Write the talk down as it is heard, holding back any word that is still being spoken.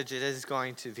It is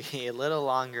going to be a little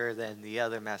longer than the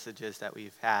other messages that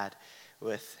we've had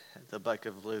with the book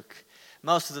of Luke.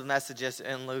 Most of the messages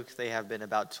in Luke, they have been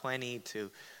about 20 to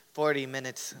 40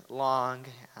 minutes long.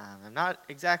 I'm not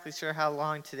exactly sure how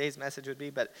long today's message would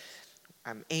be, but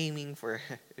I'm aiming for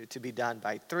it to be done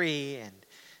by 3, and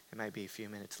it might be a few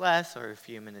minutes less or a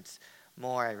few minutes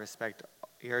more. I respect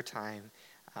your time.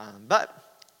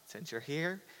 But since you're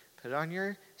here, put on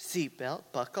your seatbelt,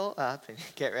 buckle up, and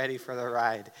get ready for the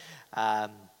ride. The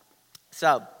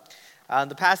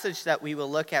passage that we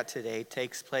will look at today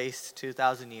takes place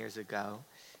 2,000 years ago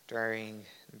during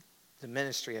the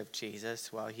ministry of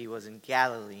Jesus while he was in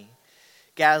Galilee.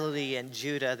 Galilee and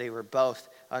Judah, they were both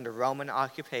under Roman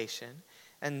occupation,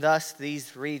 and thus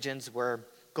these regions were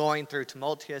going through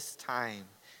tumultuous time,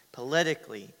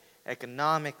 politically,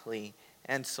 economically,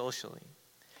 and socially.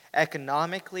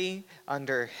 Economically,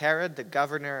 under Herod, the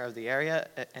governor of the area,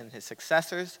 and his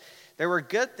successors, there were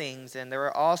good things and there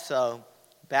were also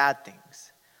bad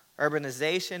things.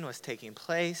 Urbanization was taking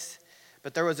place,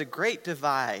 but there was a great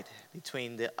divide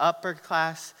between the upper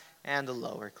class and the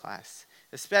lower class,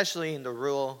 especially in the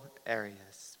rural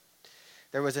areas.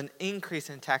 There was an increase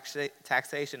in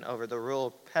taxation over the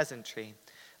rural peasantry.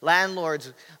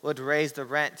 Landlords would raise the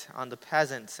rent on the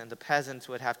peasants, and the peasants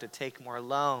would have to take more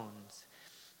loans.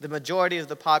 The majority of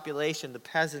the population, the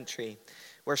peasantry,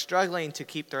 were struggling to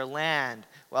keep their land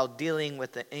while dealing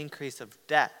with the increase of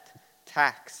debt,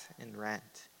 tax, and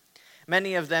rent.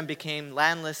 Many of them became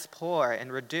landless poor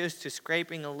and reduced to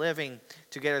scraping a living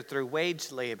together through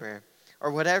wage labor or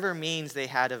whatever means they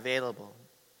had available.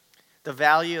 The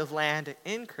value of land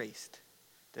increased.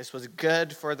 This was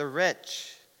good for the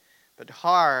rich, but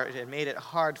hard. It made it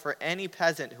hard for any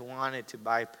peasant who wanted to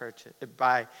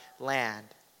buy land.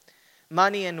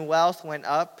 Money and wealth went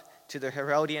up to the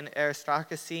Herodian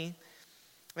aristocracy.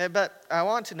 But I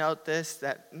want to note this,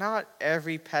 that not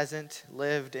every peasant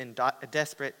lived in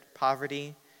desperate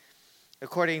poverty.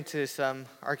 According to some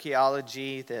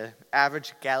archaeology, the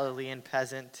average Galilean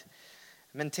peasant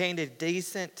maintained a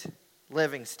decent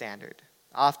living standard,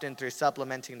 often through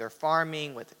supplementing their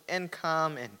farming with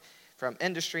income and from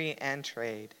industry and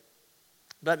trade.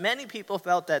 But many people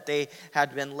felt that they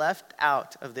had been left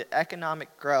out of the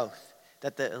economic growth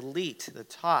that the elite, the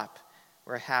top,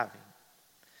 were having.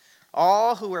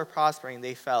 All who were prospering,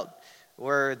 they felt,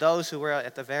 were those who were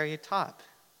at the very top.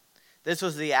 This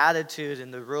was the attitude in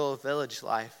the rural village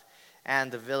life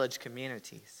and the village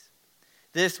communities.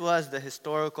 This was the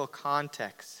historical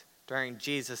context during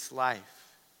Jesus'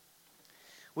 life.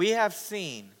 We have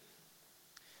seen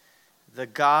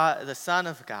the Son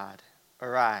of God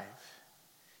arrive.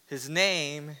 His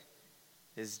name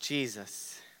is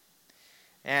Jesus.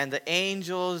 And the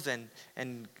angels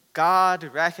and God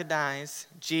recognize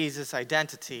Jesus'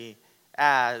 identity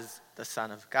as the Son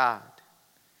of God.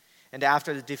 And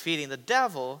after defeating the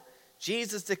devil,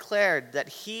 Jesus declared that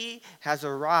he has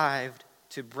arrived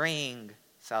to bring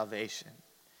salvation.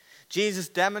 Jesus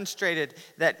demonstrated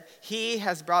that he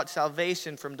has brought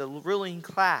salvation from the ruling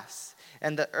class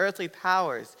and the earthly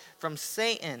powers, from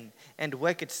Satan and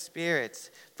wicked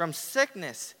spirits, from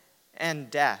sickness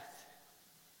and death.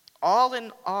 All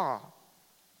in all,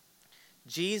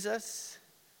 Jesus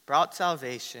brought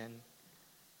salvation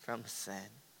from sin,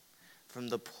 from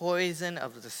the poison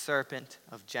of the serpent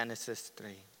of Genesis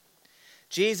 3.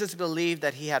 Jesus believed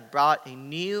that he had brought a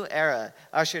new era,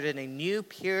 ushered in a new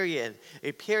period,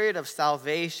 a period of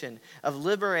salvation, of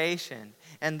liberation,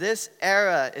 and this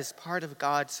era is part of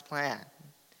God's plan.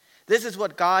 This is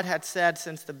what God had said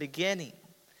since the beginning.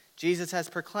 Jesus has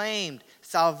proclaimed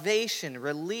salvation,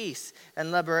 release,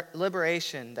 and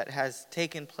liberation that has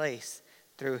taken place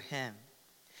through him.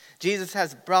 Jesus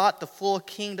has brought the full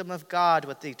kingdom of God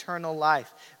with eternal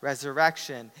life,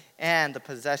 resurrection, and the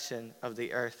possession of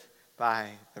the earth by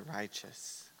the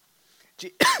righteous.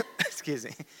 Excuse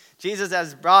me. Jesus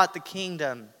has brought the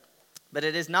kingdom, but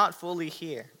it is not fully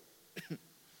here.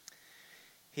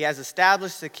 He has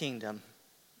established the kingdom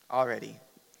already.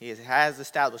 He has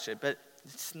established it, but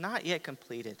it's not yet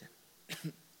completed.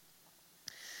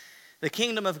 The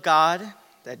kingdom of God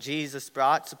that Jesus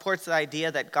brought supports the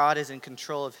idea that God is in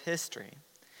control of history.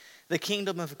 The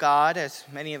kingdom of God, as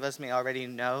many of us may already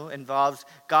know, involves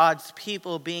God's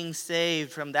people being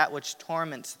saved from that which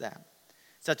torments them,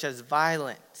 such as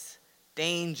violence,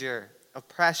 danger,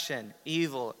 oppression,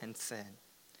 evil, and sin.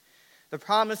 The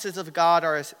promises of God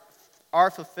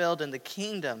are fulfilled in the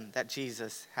kingdom that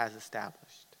Jesus has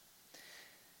established.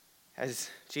 As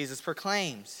Jesus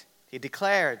proclaims, he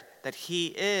declared that he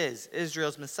is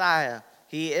Israel's Messiah.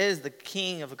 He is the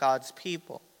King of God's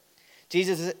people.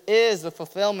 Jesus is the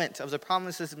fulfillment of the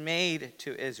promises made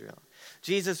to Israel.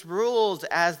 Jesus rules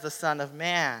as the Son of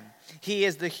Man. He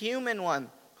is the human one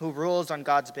who rules on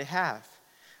God's behalf.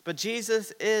 But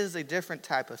Jesus is a different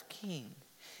type of king.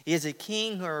 He is a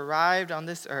king who arrived on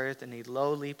this earth in a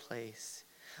lowly place.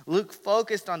 Luke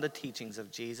focused on the teachings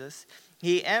of Jesus.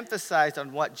 He emphasized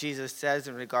on what Jesus says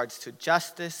in regards to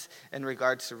justice, in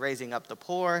regards to raising up the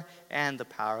poor and the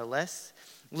powerless.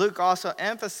 Luke also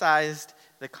emphasized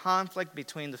the conflict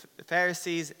between the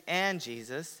Pharisees and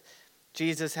Jesus.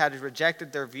 Jesus had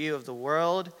rejected their view of the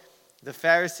world. The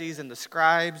Pharisees and the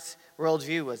scribes'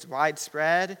 worldview was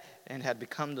widespread and had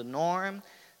become the norm.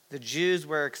 The Jews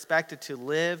were expected to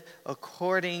live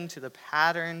according to the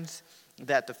patterns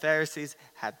that the Pharisees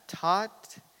had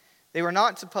taught. They were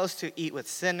not supposed to eat with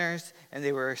sinners, and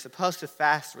they were supposed to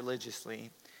fast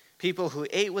religiously. People who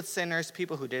ate with sinners,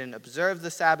 people who didn't observe the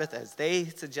Sabbath as they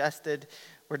suggested,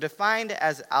 were defined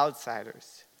as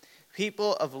outsiders,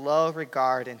 people of low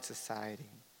regard in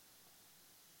society.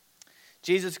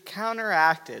 Jesus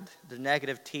counteracted the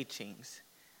negative teachings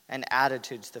and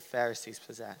attitudes the Pharisees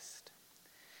possessed.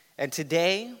 And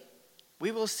today,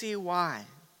 we will see why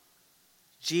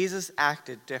Jesus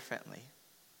acted differently.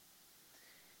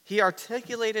 He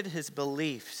articulated his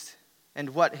beliefs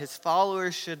and what his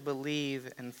followers should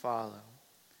believe and follow.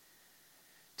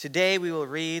 Today, we will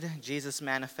read Jesus'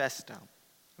 Manifesto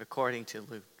according to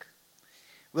Luke.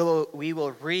 We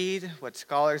will read what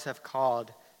scholars have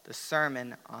called the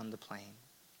Sermon on the Plain.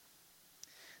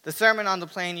 The Sermon on the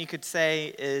Plain, you could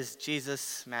say, is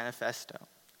Jesus' manifesto.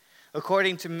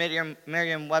 According to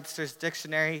Merriam-Webster's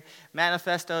dictionary,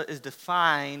 manifesto is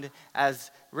defined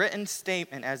as a written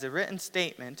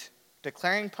statement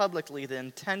declaring publicly the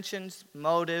intentions,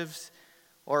 motives,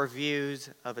 or views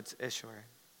of its issuer.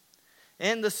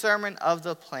 In the Sermon of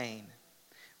the Plain,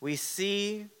 we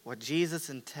see what Jesus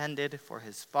intended for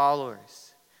his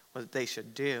followers, what they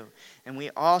should do. And we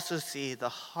also see the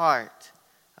heart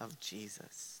of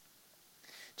Jesus.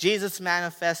 Jesus'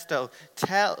 manifesto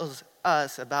tells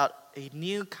us about a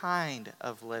new kind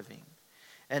of living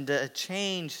and a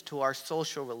change to our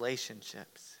social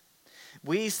relationships.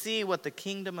 We see what the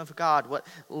kingdom of God, what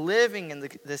living in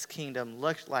this kingdom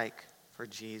looked like for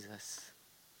Jesus.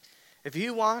 If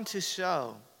you want to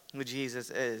show who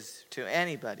Jesus is to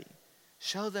anybody,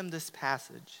 show them this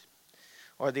passage,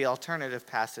 or the alternative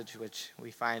passage which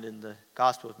we find in the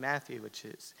Gospel of Matthew, which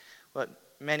is what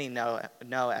many know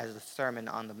as the Sermon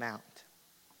on the Mount.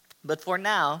 But for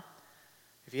now,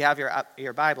 if you have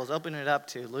your Bibles, open it up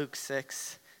to Luke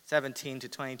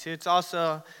 6:17-22. It's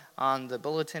also on the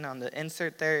bulletin, on the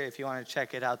insert there, if you want to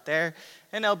check it out there.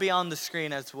 And it'll be on the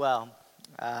screen as well.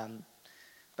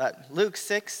 But Luke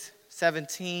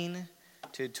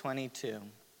 6:17-22.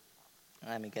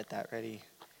 Let me get that ready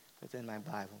within my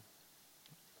Bible.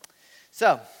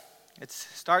 So, it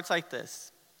starts like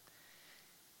this.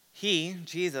 He,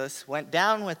 Jesus, went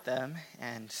down with them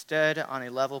and stood on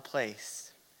a level place.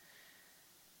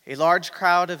 A large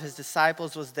crowd of his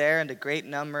disciples was there, and a great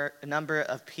number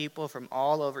of people from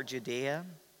all over Judea,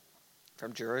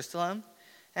 from Jerusalem,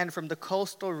 and from the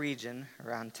coastal region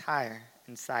around Tyre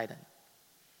and Sidon,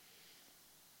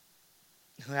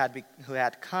 who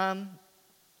had come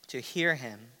to hear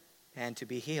him and to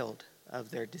be healed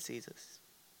of their diseases.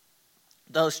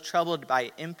 Those troubled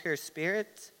by impure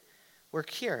spirits were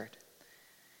cured,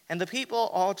 and the people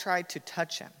all tried to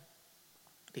touch him,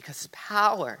 because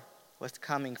power was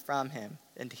coming from him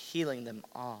and healing them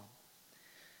all.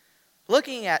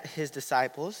 Looking at his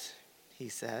disciples, he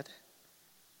said,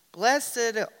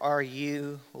 "Blessed are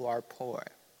you who are poor,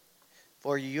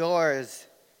 for yours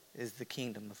is the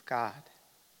kingdom of God.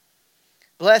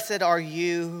 Blessed are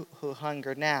you who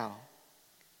hunger now,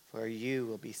 for you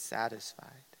will be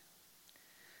satisfied.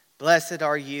 Blessed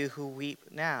are you who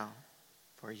weep now,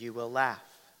 for you will laugh.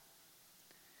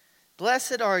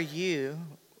 Blessed are you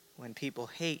when people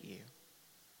hate you,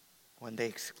 when they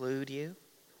exclude you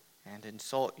and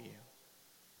insult you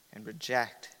and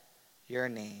reject your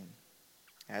name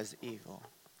as evil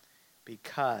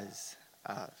because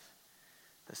of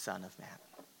the Son of Man."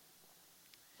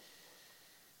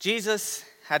 Jesus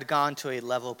had gone to a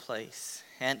level place.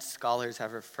 Hence, scholars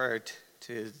have referred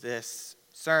to this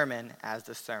sermon as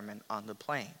the Sermon on the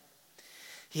Plain.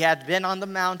 He had been on the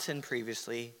mountain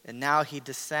previously, and now he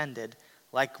descended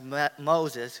like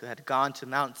Moses, who had gone to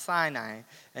Mount Sinai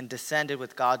and descended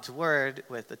with God's word,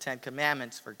 with the 10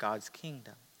 Commandments for God's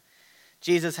kingdom.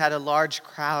 Jesus had a large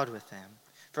crowd with him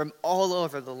from all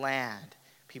over the land,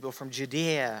 people from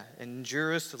Judea and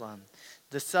Jerusalem,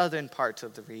 the southern parts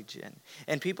of the region,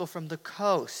 and people from the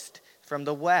coast, from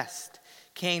the west,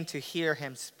 came to hear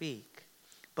him speak.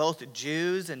 Both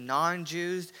Jews and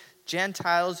non-Jews,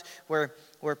 Gentiles were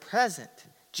were present.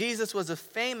 Jesus was a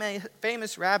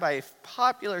famous rabbi, a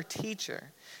popular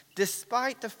teacher,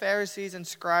 despite the Pharisees and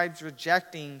scribes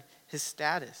rejecting his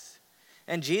status.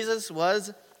 And Jesus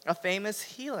was a famous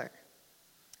healer.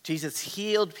 Jesus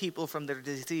healed people from their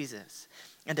diseases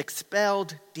and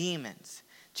expelled demons.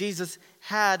 Jesus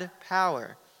had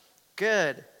power,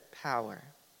 good power.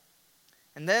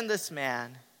 And then this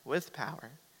man with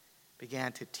power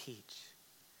began to teach.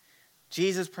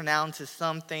 Jesus pronounces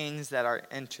some things that are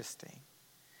interesting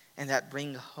and that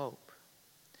bring hope.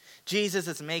 Jesus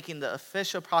is making the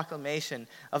official proclamation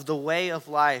of the way of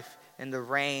life in the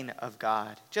reign of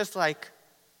God, just like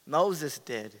Moses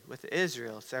did with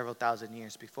Israel several thousand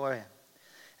years before him.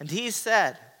 And he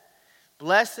said,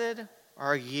 "Blessed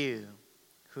are you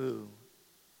who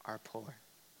are poor,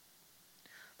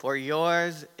 for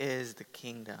yours is the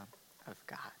kingdom of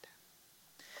God."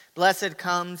 Blessed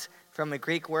comes from a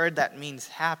Greek word that means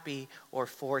happy or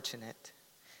fortunate.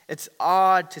 It's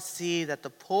odd to see that the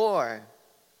poor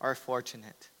are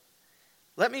fortunate.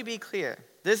 Let me be clear.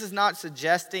 This is not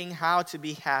suggesting how to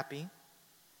be happy.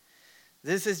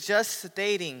 This is just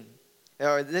stating,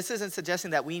 or this isn't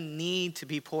suggesting that we need to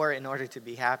be poor in order to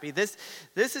be happy. This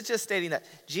is just stating that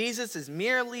Jesus is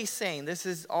merely saying, this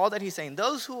is all that he's saying,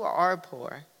 those who are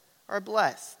poor are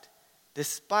blessed,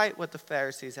 despite what the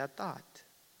Pharisees had thought.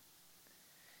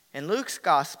 In Luke's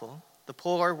gospel, the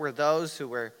poor were those who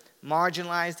were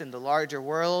marginalized in the larger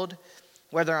world,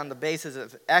 whether on the basis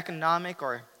of economic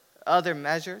or other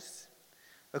measures.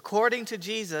 According to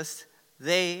Jesus,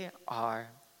 they are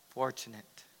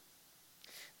fortunate.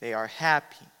 They are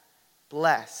happy,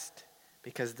 blessed,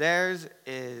 because theirs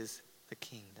is the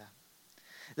kingdom.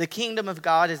 The kingdom of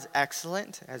God is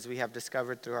excellent, as we have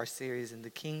discovered through our series in the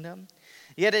kingdom.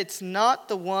 Yet it's not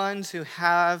the ones who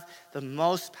have the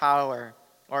most power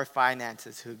or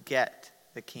finances who get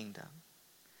the kingdom.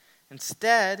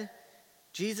 Instead,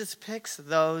 Jesus picks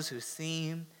those who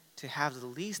seem to have the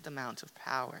least amount of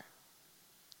power.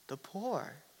 The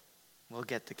poor will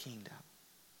get the kingdom.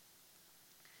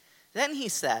 Then he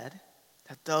said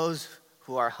that those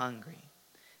who are hungry,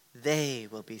 they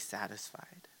will be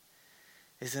satisfied.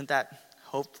 Isn't that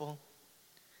hopeful?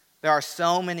 There are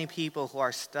so many people who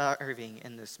are starving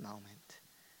in this moment,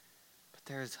 but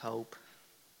there is hope.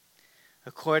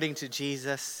 According to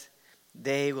Jesus,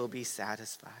 they will be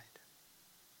satisfied.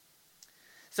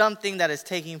 Something that is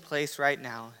taking place right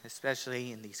now,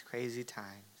 especially in these crazy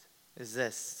times, is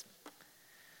this.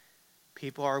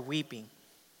 People are weeping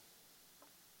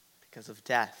because of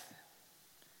death,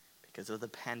 because of the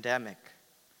pandemic,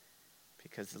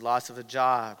 because of the loss of a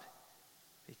job,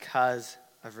 because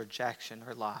of rejection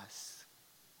or loss.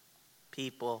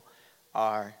 People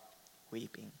are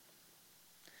weeping.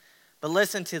 But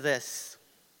listen to this.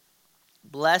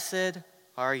 Blessed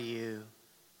are you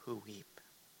who weep.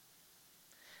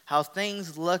 How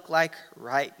things look like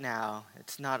right now,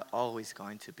 it's not always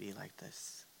going to be like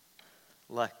this.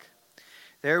 Look,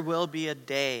 there will be a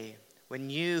day when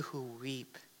you who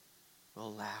weep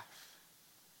will laugh.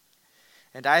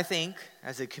 And I think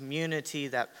as a community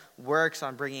that works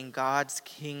on bringing God's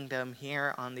kingdom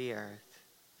here on the earth,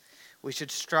 we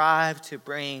should strive to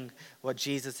bring what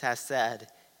Jesus has said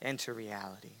into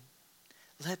reality.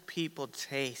 Let people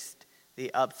taste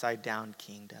the upside down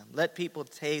kingdom. Let people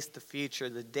taste the future,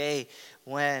 the day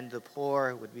when the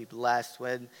poor would be blessed,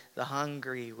 when the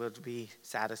hungry would be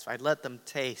satisfied. Let them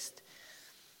taste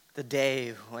the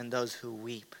day when those who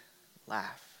weep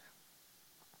laugh.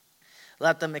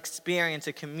 Let them experience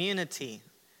a community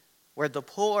where the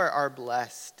poor are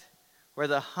blessed, where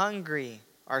the hungry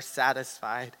are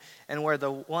satisfied, and where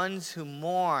the ones who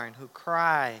mourn, who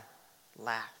cry,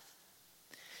 laugh.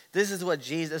 This is what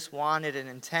Jesus wanted and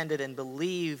intended and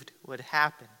believed would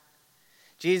happen.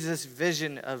 Jesus'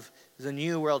 vision of the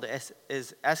new world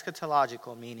is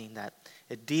eschatological, meaning that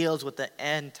it deals with the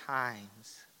end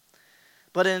times.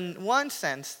 But in one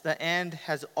sense, the end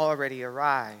has already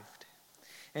arrived.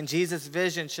 And Jesus'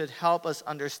 vision should help us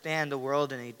understand the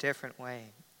world in a different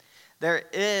way. There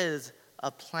is a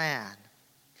plan.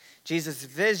 Jesus'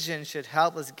 vision should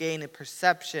help us gain a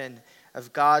perception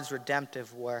of God's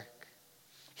redemptive work.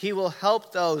 He will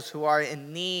help those who are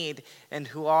in need and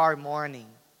who are mourning.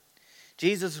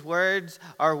 Jesus' words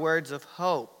are words of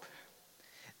hope.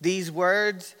 These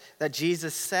words that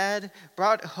Jesus said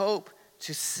brought hope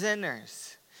to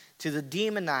sinners, to the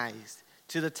demonized,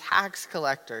 to the tax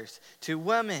collectors, to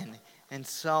women, and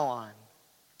so on.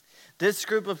 This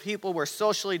group of people were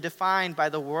socially defined by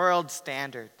the world's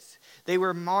standards. They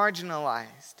were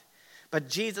marginalized. But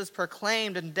Jesus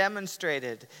proclaimed and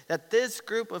demonstrated that this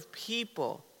group of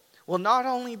people will not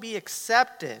only be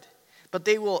accepted, but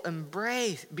they will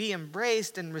be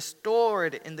embraced and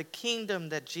restored in the kingdom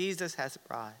that Jesus has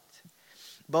brought,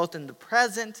 both in the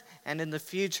present and in the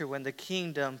future when the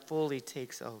kingdom fully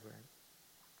takes over.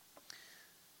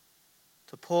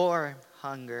 The poor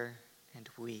hunger and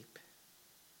weep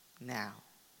now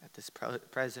at this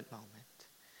present moment,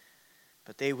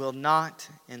 but they will not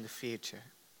in the future.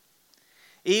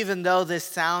 Even though this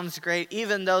sounds great,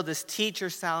 even though this teacher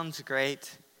sounds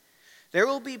great, there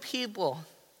will be people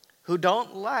who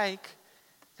don't like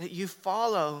that you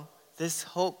follow this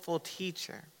hopeful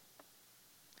teacher.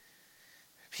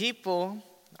 People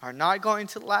are not going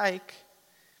to like,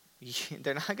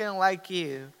 they're not going to like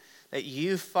you, that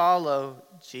you follow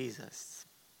Jesus.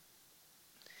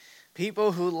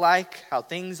 People who like how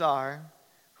things are,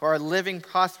 who are living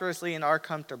prosperously and are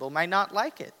comfortable, might not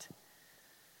like it.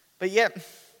 But yet,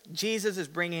 Jesus is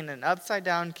bringing an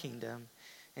upside-down kingdom,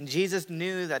 and Jesus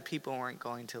knew that people weren't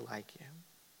going to like you.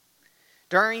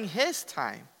 During his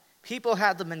time, people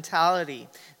had the mentality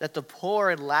that the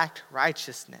poor lacked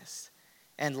righteousness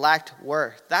and lacked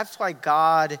worth. That's why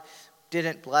God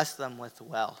didn't bless them with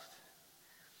wealth.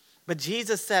 But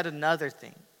Jesus said another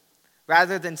thing.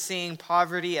 Rather than seeing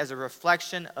poverty as a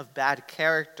reflection of bad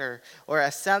character or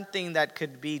as something that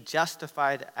could be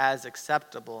justified as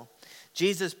acceptable,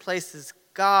 Jesus places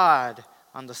God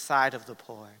on the side of the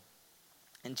poor.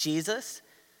 And Jesus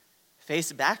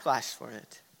faced backlash for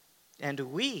it. And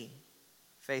we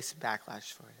face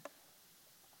backlash for it.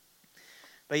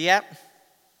 But yet,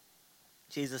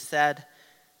 Jesus said,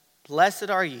 "Blessed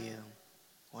are you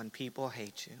when people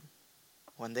hate you,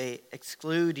 when they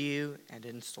exclude you and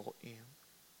insult you,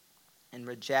 and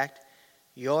reject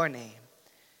your name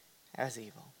as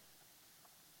evil.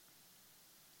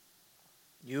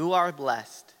 You are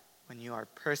blessed when you are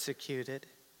persecuted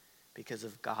because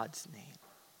of God's name."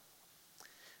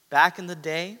 Back in the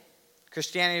day,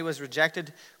 Christianity was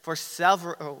rejected for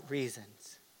several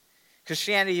reasons.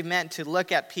 Christianity meant to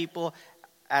look at people,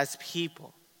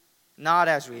 not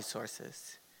as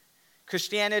resources.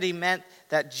 Christianity meant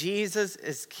that Jesus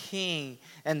is king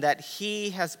and that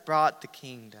he has brought the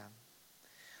kingdom.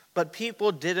 But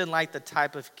people didn't like the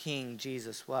type of king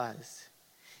Jesus was.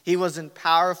 He wasn't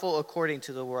powerful according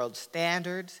to the world's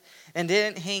standards and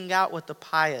didn't hang out with the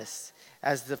pious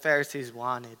as the Pharisees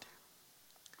wanted.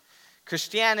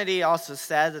 Christianity also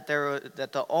said that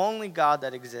the only God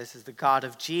that exists is the God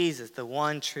of Jesus, the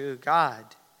one true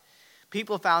God.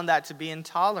 People found that to be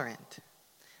intolerant.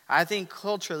 I think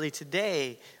culturally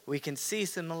today, we can see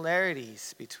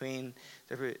similarities between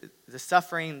the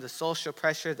suffering, the social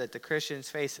pressure that the Christians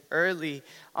face early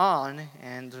on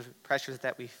and the pressures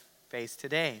that we face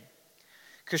today.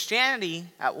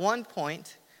 Christianity, at one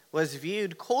point, was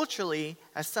viewed culturally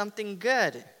as something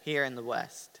good here in the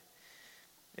West.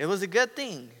 It was a good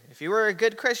thing. If you were a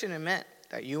good Christian, it meant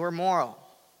that you were moral.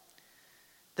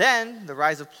 Then, the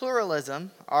rise of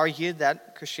pluralism argued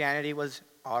that Christianity was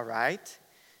all right.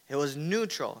 It was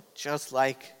neutral, just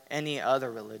like any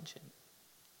other religion.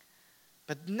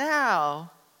 But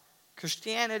now,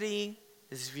 Christianity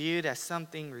is viewed as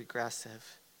something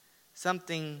regressive,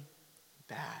 something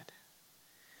bad.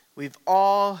 We've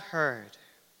all heard,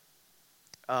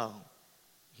 "Oh,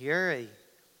 you're a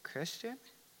Christian?"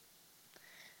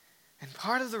 And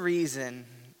part of the reason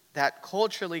that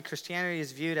culturally Christianity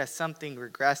is viewed as something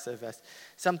regressive, as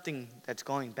something that's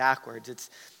going backwards,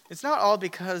 it's not all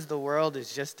because the world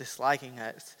is just disliking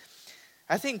us.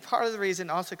 I think part of the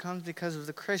reason also comes because of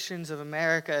the Christians of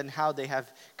America and how they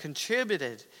have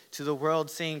contributed to the world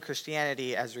seeing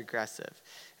Christianity as regressive.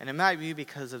 And it might be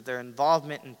because of their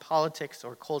involvement in politics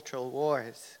or cultural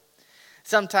wars.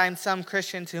 Sometimes some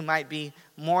Christians who might be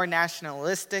more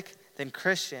nationalistic than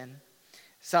Christian,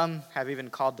 some have even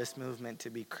called this movement to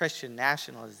be Christian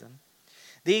nationalism.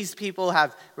 These people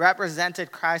have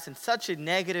represented Christ in such a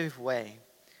negative way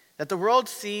that the world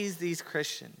sees these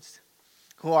Christians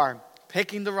who are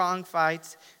picking the wrong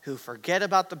fights, who forget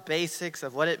about the basics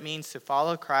of what it means to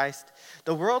follow Christ.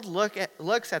 The world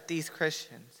looks at these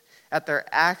Christians, at their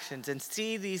actions, and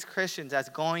see these Christians as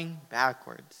going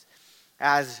backwards,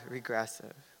 as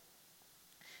regressive.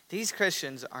 These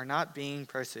Christians are not being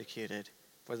persecuted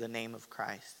for the name of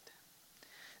Christ.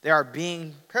 They are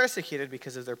being persecuted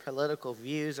because of their political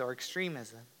views or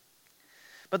extremism.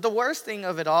 But the worst thing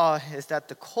of it all is that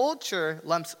the culture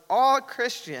lumps all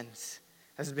Christians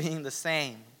as being the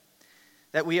same,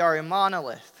 that we are a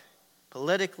monolith,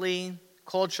 politically,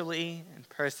 culturally, and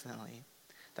personally,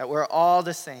 that we're all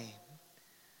the same.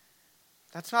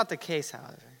 That's not the case,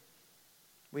 however.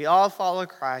 We all follow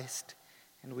Christ,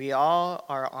 and we all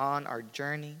are on our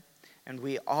journey, and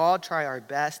we all try our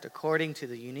best according to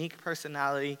the unique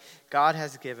personality God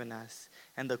has given us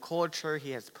and the culture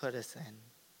he has put us in.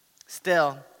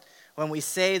 Still, when we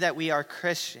say that we are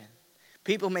Christian,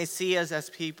 people may see us as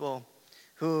people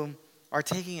who are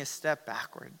taking a step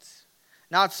backwards.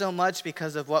 Not so much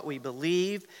because of what we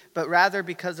believe, but rather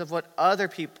because of what other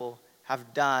people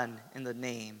have done in the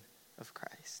name of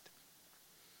Christ.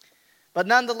 But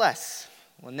nonetheless,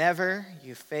 whenever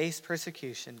you face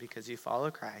persecution because you follow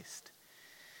Christ,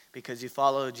 because you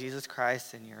follow Jesus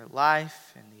Christ in your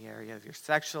life, in the area of your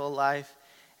sexual life,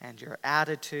 and your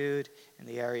attitude, in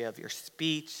the area of your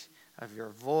speech, of your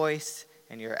voice,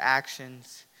 and your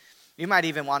actions, you might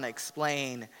even want to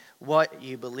explain what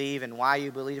you believe and why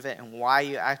you believe it and why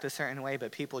you act a certain way,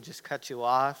 but people just cut you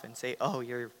off and say, oh,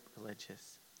 you're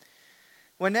religious.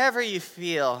 Whenever you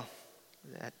feel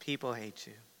that people hate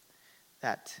you,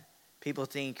 that people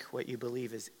think what you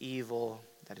believe is evil,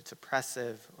 that it's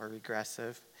oppressive or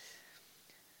regressive,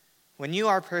 when you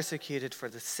are persecuted for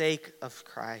the sake of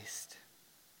Christ,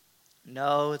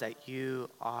 know that you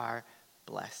are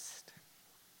blessed.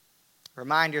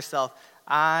 Remind yourself,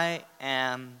 I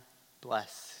am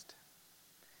blessed.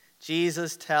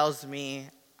 Jesus tells me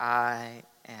I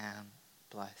am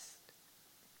blessed.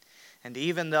 And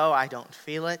even though I don't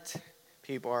feel it,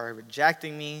 people are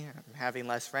rejecting me, I'm having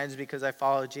less friends because I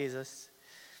follow Jesus,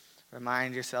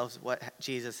 remind yourselves what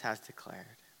Jesus has declared.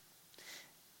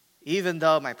 Even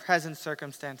though my present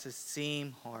circumstances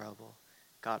seem horrible,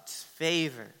 God's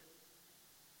favor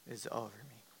is over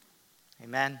me.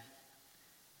 Amen?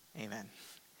 Amen.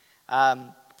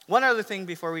 One other thing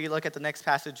before we look at the next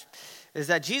passage is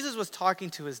that Jesus was talking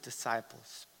to his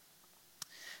disciples.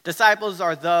 Disciples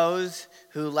are those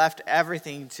who left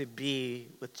everything to be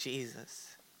with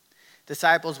Jesus.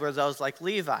 Disciples were those like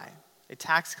Levi, a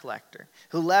tax collector,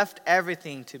 who left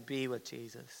everything to be with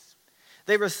Jesus.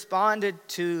 They responded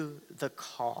to the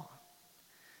call.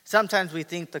 Sometimes we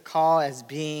think the call as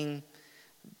being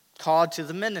called to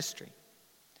the ministry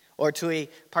or to a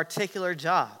particular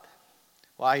job.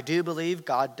 While I do believe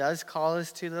God does call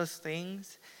us to those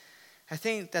things, I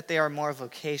think that they are more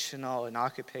vocational and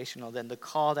occupational than the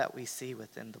call that we see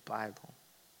within the Bible.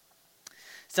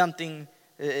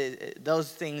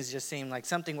 Those things just seem like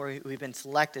something where we've been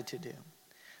selected to do.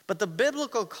 But the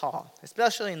biblical call,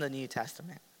 especially in the New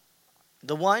Testament,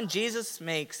 the one Jesus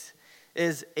makes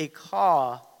is a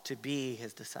call to be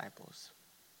his disciples.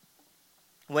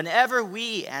 Whenever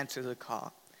we answer the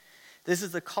call, this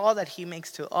is the call that he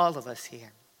makes to all of us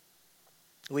here.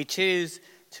 We choose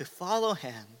to follow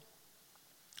him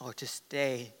or to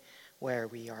stay where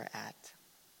we are at.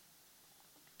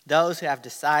 Those who have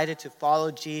decided to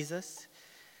follow Jesus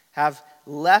have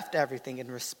left everything in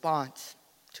response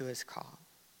to his call.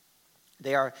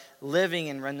 They are living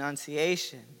in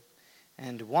renunciation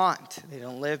and want. They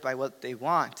don't live by what they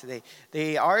want.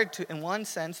 They are, in one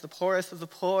sense, the poorest of the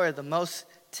poor, the most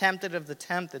tempted of the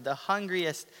tempted, the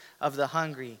hungriest of the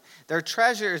hungry. Their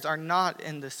treasures are not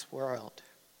in this world.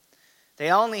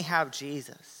 They only have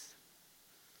Jesus.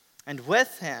 And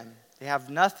with him, they have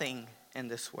nothing in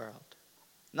this world.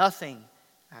 Nothing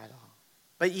at all.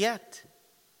 But yet,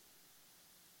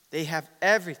 they have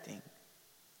everything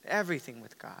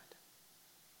with God.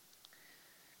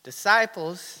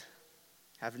 Disciples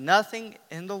have nothing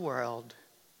in the world,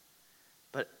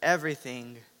 but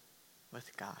everything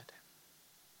with God.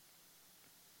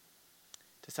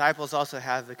 Disciples also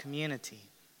have a community.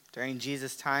 During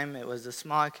Jesus' time, it was a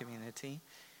small community.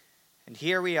 And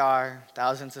here we are,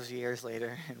 thousands of years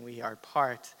later, and we are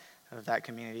part of that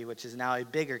community, which is now a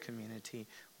bigger community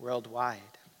worldwide.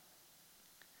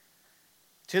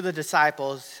 To the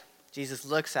disciples, Jesus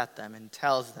looks at them and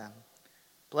tells them,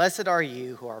 "Blessed are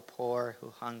you who are poor, who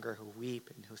hunger, who weep,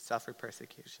 and who suffer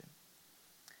persecution."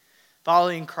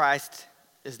 Following Christ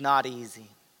is not easy.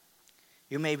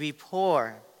 You may be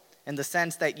poor in the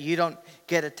sense that you don't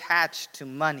get attached to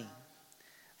money.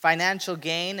 Financial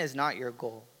gain is not your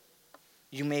goal.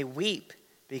 You may weep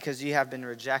because you have been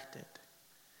rejected.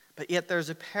 But yet there's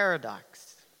a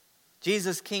paradox.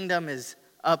 Jesus' kingdom is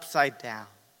upside down.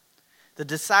 The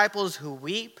disciples who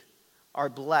weep are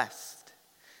blessed.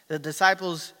 The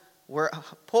disciples were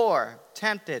poor,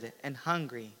 tempted, and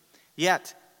hungry,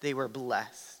 yet they were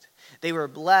blessed. They were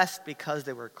blessed because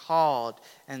they were called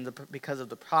and because of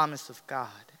the promise of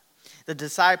God. The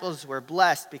disciples were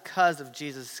blessed because of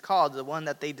Jesus' call, the one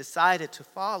that they decided to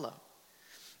follow.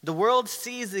 The world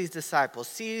sees these disciples,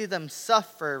 see them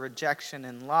suffer rejection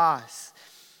and loss,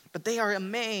 but they are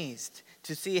amazed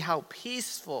to see how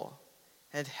peaceful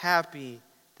and happy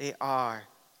they are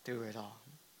through it all.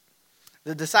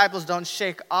 The disciples don't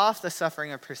shake off the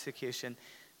suffering of persecution,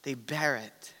 they bear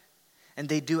it. And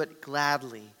they do it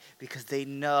gladly because they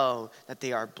know that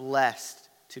they are blessed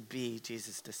to be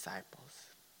Jesus' disciples.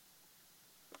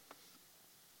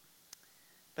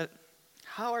 But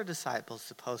how are disciples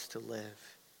supposed to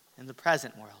live in the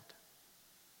present world?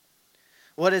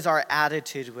 What is our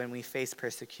attitude when we face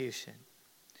persecution?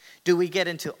 Do we get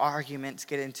into arguments,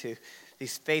 get into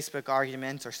these Facebook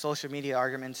arguments or social media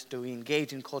arguments? Do we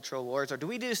engage in cultural wars, or do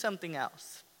we do something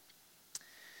else?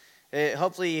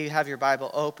 Hopefully you have your Bible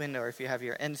open, or if you have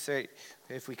your insert,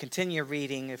 if we continue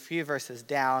reading a few verses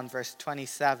down, verse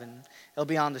 27, it'll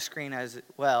be on the screen as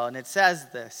well. And it says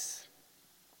this: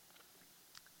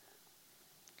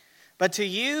 "But to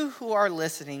you who are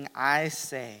listening, I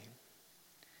say,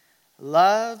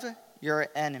 love your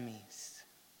enemies.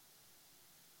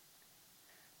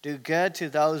 Do good to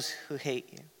those who hate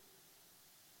you.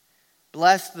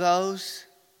 Bless those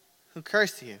who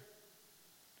curse you.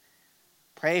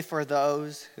 Pray for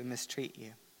those who mistreat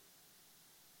you.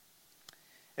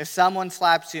 If someone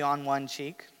slaps you on one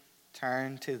cheek,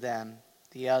 turn to them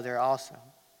the other also.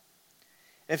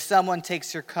 If someone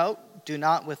takes your coat, do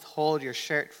not withhold your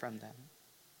shirt from them.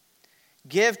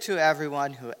 Give to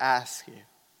everyone who asks you.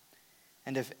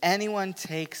 And if anyone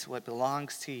takes what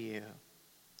belongs to you,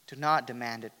 do not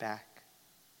demand it back.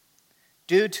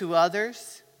 Do to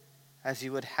others as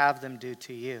you would have them do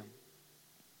to you.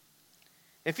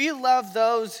 If you love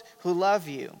those who love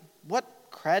you, what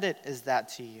credit is that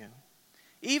to you?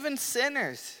 Even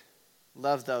sinners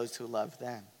love those who love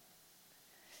them.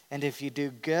 And if you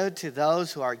do good to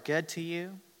those who are good to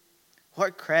you,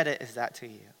 what credit is that to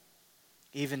you?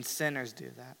 Even sinners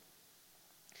do that.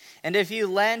 And if you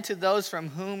lend to those from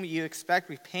whom you expect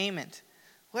repayment,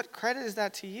 what credit is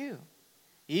that to you?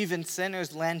 Even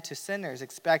sinners lend to sinners,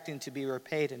 expecting to be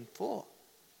repaid in full.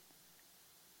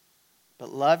 But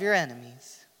love your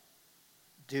enemies,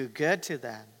 do good to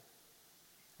them,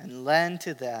 and lend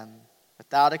to them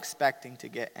without expecting to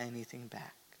get anything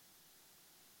back.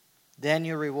 Then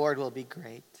your reward will be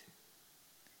great,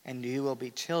 and you will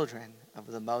be children of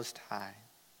the Most High,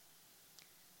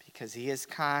 because he is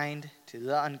kind to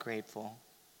the ungrateful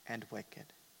and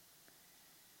wicked.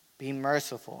 Be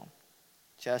merciful,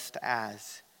 just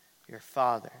as your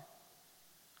Father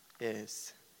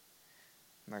is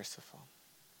merciful."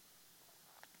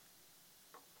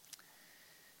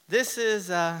 This is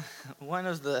one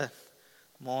of the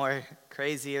more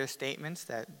crazier statements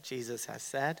that Jesus has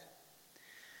said.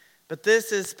 But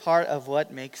this is part of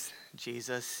what makes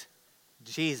Jesus,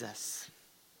 Jesus.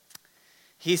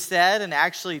 He said and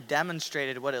actually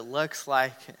demonstrated what it looks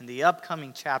like in the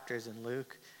upcoming chapters in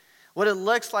Luke, what it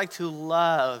looks like to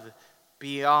love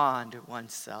beyond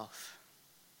oneself.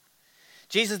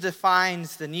 Jesus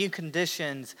defines the new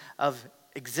conditions of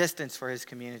existence for his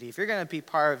community. If you're going to be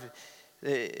part of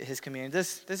his community,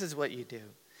 this is what you do.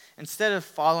 Instead of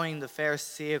following the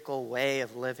Pharisaical way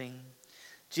of living,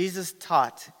 Jesus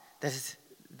taught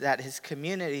that his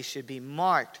community should be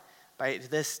marked by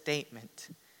this statement,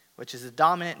 which is the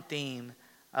dominant theme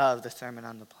of the Sermon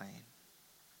on the Plain.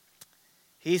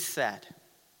 He said,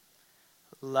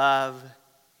 love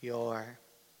your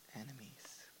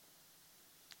enemies.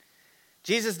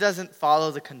 Jesus doesn't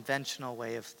follow the conventional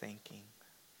way of thinking.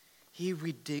 He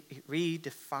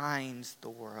redefines the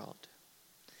world.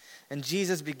 And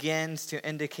Jesus begins to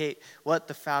indicate what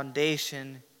the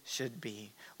foundation should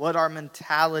be, what our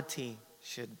mentality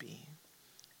should be.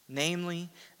 Namely,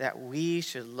 that we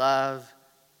should love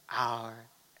our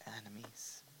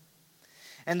enemies.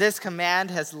 And this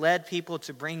command has led people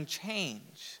to bring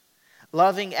change.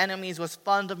 Loving enemies was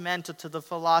fundamental to the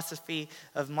philosophy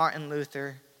of Martin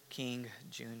Luther King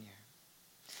Jr.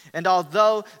 And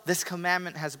although this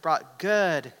commandment has brought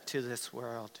good to this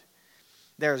world,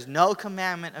 there is no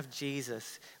commandment of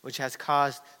Jesus which has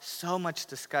caused so much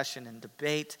discussion and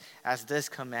debate as this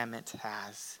commandment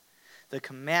has. The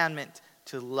commandment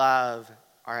to love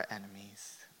our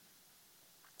enemies.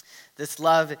 This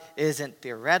love isn't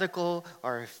theoretical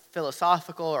or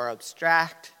philosophical or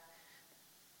abstract.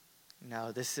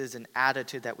 No, this is an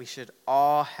attitude that we should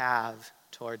all have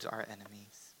towards our enemies.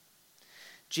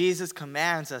 Jesus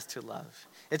commands us to love.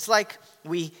 It's like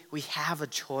we have a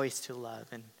choice to love,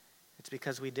 and it's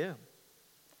because we do.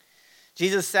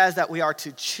 Jesus says that we are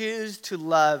to choose to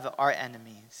love our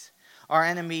enemies. Our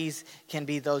enemies can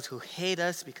be those who hate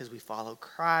us because we follow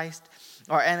Christ.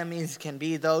 Our enemies can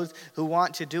be those who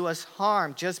want to do us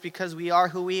harm just because we are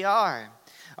who we are.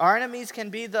 Our enemies can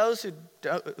be those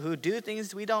who do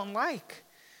things we don't like,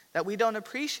 that we don't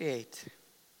appreciate.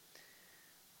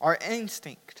 Our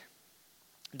instinct,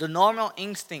 the normal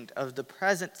instinct of the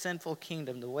present sinful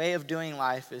kingdom, the way of doing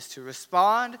life, is to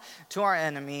respond to our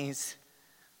enemies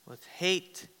with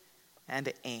hate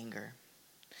and anger.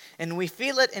 And we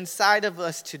feel it inside of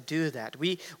us to do that.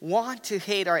 We want to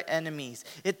hate our enemies.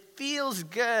 It feels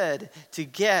good to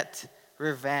get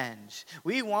revenge.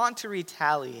 We want to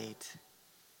retaliate.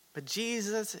 But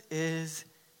Jesus is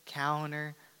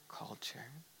counterculture.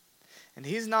 And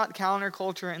he's not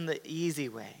counterculture in the easy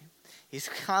way. He's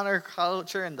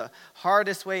counterculture in the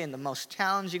hardest way, in the most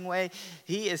challenging way.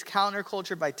 He is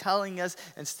counterculture by telling us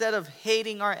instead of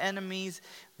hating our enemies,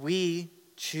 we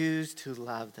choose to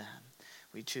love them.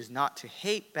 We choose not to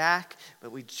hate back,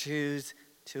 but we choose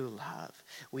to love.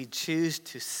 We choose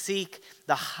to seek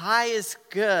the highest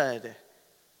good.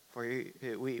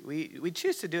 We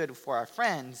choose to do it for our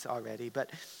friends already,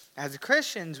 but as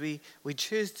Christians, we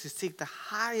choose to seek the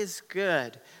highest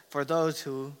good for those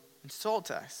who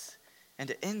insult us and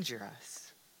to injure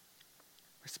us.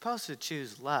 We're supposed to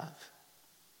choose love.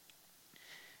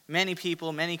 Many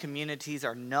people, many communities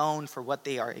are known for what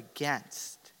they are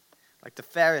against, like the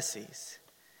Pharisees.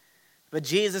 But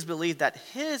Jesus believed that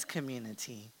his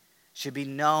community should be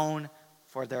known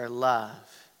for their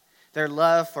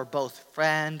love for both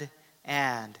friend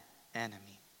and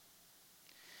enemy.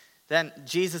 Then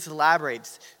Jesus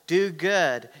elaborates, do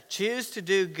good, choose to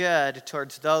do good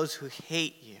towards those who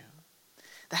hate you.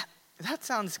 That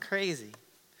sounds crazy.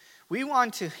 We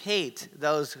want to hate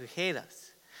those who hate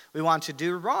us. We want to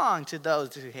do wrong to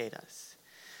those who hate us.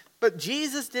 But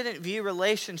Jesus didn't view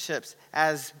relationships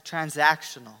as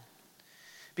transactional.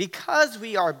 Because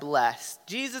we are blessed,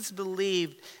 Jesus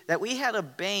believed that we had a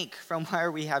bank from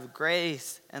where we have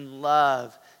grace and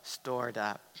love stored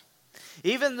up.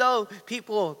 Even though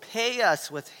people pay us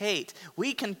with hate,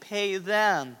 we can pay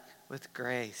them with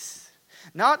grace.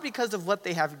 Not because of what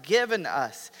they have given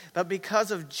us, but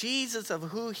because of Jesus, of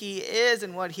who he is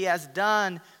and what he has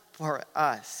done for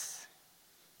us.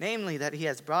 Namely, that he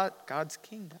has brought God's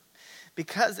kingdom.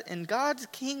 Because in God's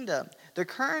kingdom, the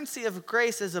currency of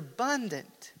grace is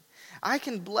abundant. I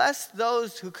can bless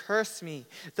those who curse me,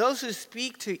 those who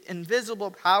speak to invisible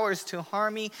powers to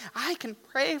harm me. I can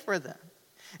pray for them.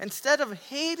 Instead of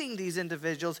hating these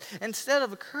individuals, instead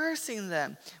of cursing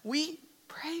them, we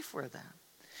pray for them.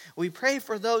 We pray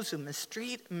for those who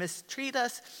mistreat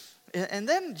us. And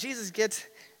then Jesus gets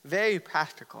very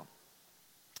practical.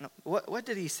 What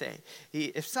did he say?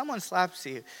 If someone slaps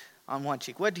you on one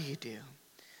cheek, what do?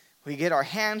 We get our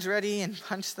hands ready and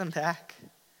punch them back?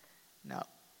 No.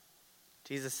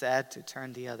 Jesus said to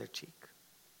turn the other cheek.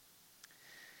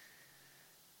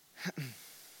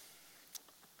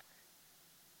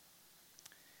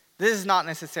 This is not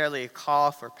necessarily a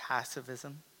call for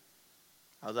pacifism,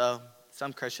 although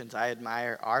some Christians I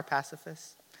admire are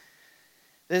pacifists.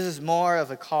 This is more of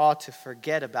a call to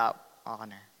forget about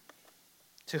honor.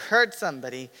 To hurt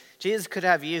somebody, Jesus could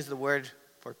have used the word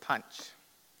for punch,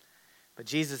 but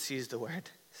Jesus used the word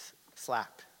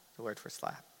slap, the word for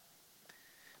slap.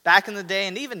 Back in the day,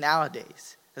 and even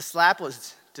nowadays, the slap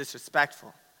was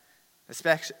disrespectful,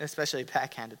 especially a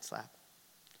backhanded slap.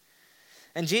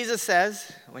 And Jesus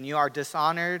says, when you are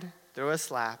dishonored through a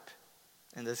slap,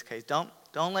 in this case, don't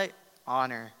let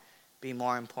honor be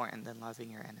more important than loving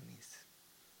your enemies.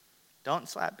 Don't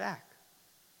slap back.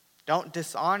 Don't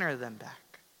dishonor them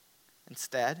back.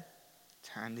 Instead,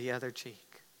 turn the other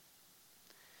cheek.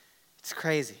 It's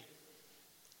crazy,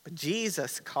 but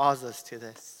Jesus calls us to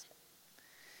this.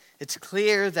 It's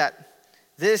clear that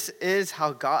this is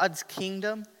how God's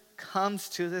kingdom comes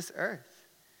to this earth.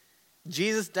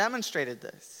 Jesus demonstrated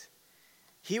this.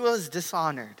 He was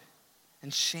dishonored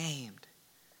and shamed.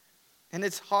 And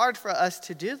it's hard for us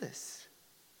to do this.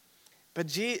 But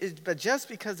just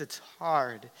because it's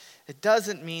hard, it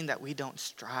doesn't mean that we don't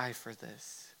strive for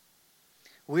this.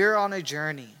 We're on a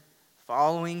journey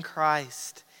following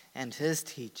Christ and his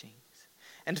teachings.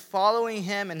 And following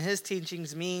him and his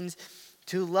teachings means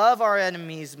to love our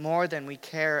enemies more than we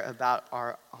care about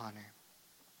our honor.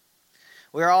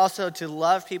 We're also to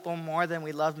love people more than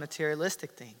we love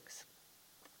materialistic things.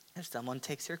 If someone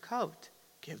takes your coat,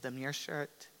 give them your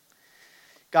shirt.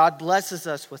 God blesses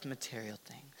us with material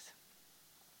things.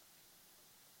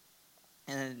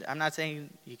 And I'm not saying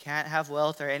you can't have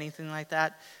wealth or anything like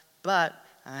that, but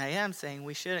I am saying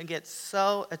we shouldn't get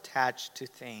so attached to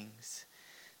things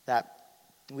that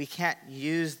we can't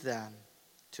use them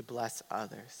to bless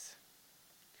others.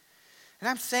 And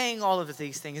I'm saying all of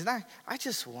these things, and I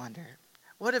just wonder,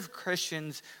 what if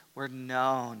Christians were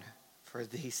known for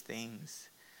these things,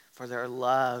 for their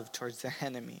love towards their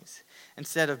enemies,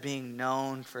 instead of being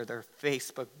known for their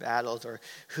Facebook battles or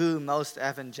who most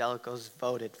evangelicals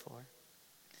voted for?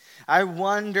 I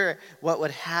wonder what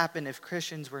would happen if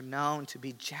Christians were known to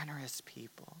be generous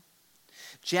people,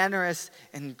 generous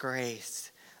in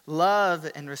grace, Love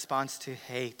in response to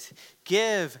hate.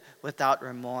 Give without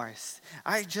remorse.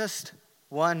 I just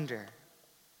wonder.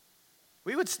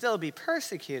 We would still be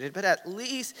persecuted, but at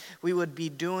least we would be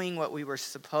doing what we were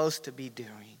supposed to be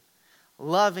doing.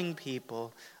 Loving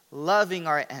people, loving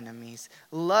our enemies,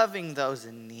 loving those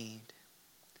in need.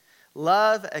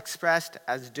 Love expressed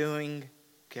as doing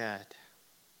good.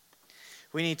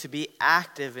 We need to be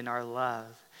active in our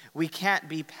love. We can't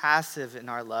be passive in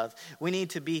our love. We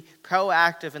need to be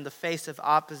proactive in the face of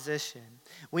opposition.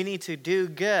 We need to do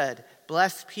good,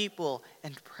 bless people,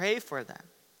 and pray for them.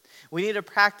 We need to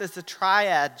practice the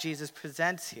triad Jesus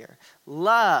presents here.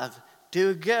 Love,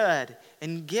 do good,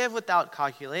 and give without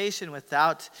calculation,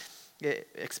 without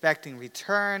expecting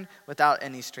return, without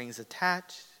any strings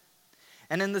attached.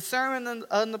 And in the Sermon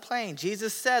on the Plain,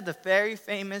 Jesus said the very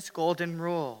famous golden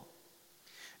rule: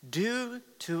 do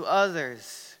to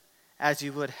others as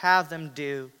you would have them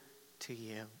do to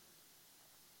you.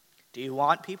 Do you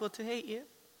want people to hate you?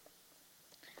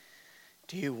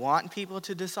 Do you want people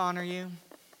to dishonor you?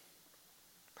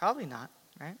 Probably not,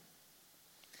 right?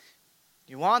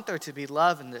 You want there to be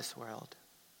love in this world,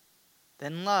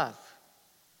 then love.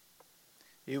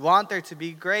 You want there to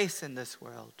be grace in this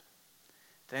world,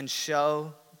 then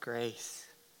show grace.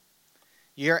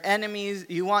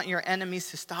 You want your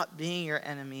enemies to stop being your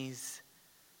enemies,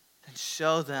 then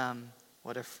show them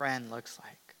what a friend looks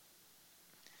like.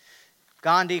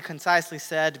 Gandhi concisely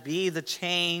said, be the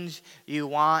change you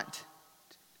want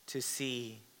to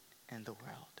see in the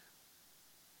world.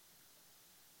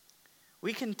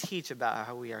 We can teach about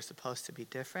how we are supposed to be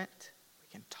different. We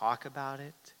can talk about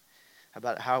it,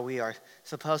 about how we are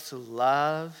supposed to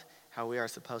love, how we are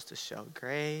supposed to show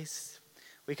grace.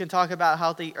 We can talk about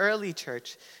how the early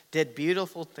church did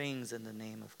beautiful things in the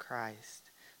name of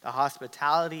Christ. The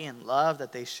hospitality and love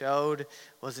that they showed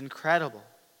was incredible.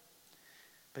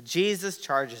 But Jesus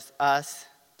charges us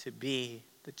to be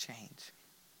the change.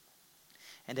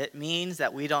 And it means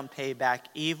that we don't pay back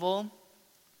evil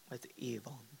with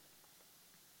evil.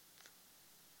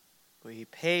 We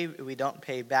don't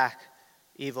pay back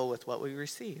evil with what we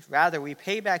receive. Rather, we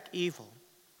pay back evil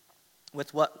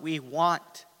with what we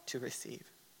want to receive.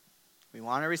 We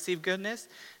want to receive goodness.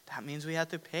 That means we have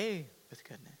to pay with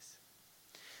goodness.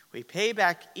 We pay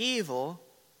back evil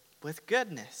with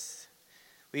goodness.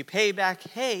 We pay back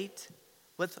hate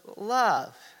with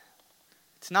love.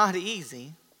 It's not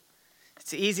easy.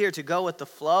 It's easier to go with the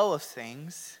flow of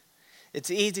things.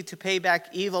 It's easy to pay back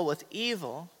evil with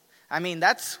evil. I mean,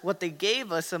 that's what they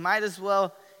gave us, so might as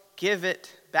well give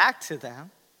it back to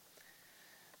them.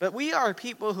 But we are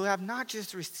people who have not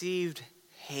just received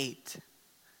hate.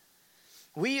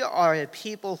 We are a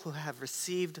people who have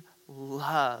received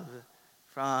love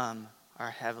from our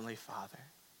Heavenly Father.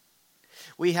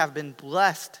 We have been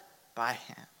blessed by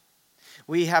Him.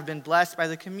 We have been blessed by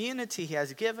the community He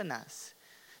has given us.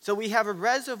 So we have a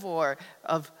reservoir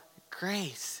of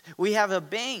grace. We have a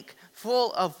bank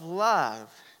full of love.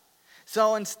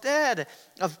 So instead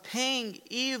of paying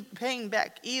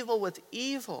back evil with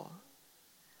evil,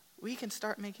 we can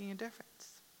start making a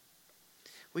difference.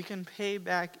 We can pay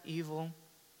back evil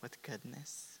with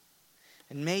goodness.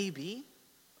 And maybe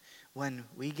when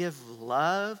we give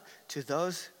love to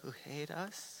those who hate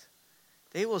us,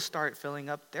 they will start filling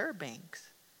up their banks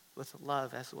with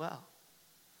love as well.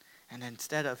 And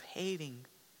instead of hating,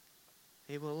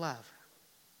 they will love.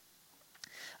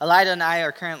 Elida and I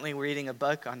are currently reading a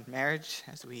book on marriage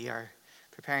as we are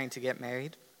preparing to get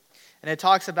married. And it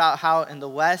talks about how in the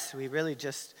West, we really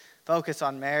just focus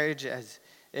on marriage as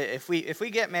if we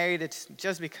get married, it's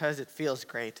just because it feels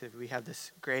great. We have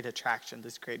this great attraction,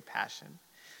 this great passion.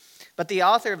 But the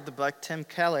author of the book, Tim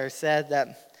Keller, said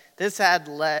that this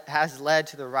has led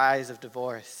to the rise of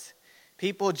divorce.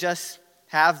 People just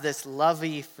have this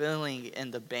lovey feeling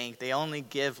in the bank. They only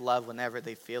give love whenever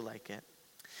they feel like it.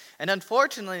 And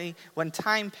unfortunately, when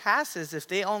time passes, if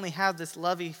they only have this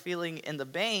lovey feeling in the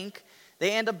bank,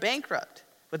 they end up bankrupt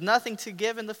with nothing to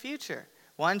give in the future.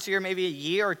 Once you're maybe a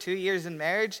year or 2 years in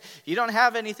marriage, you don't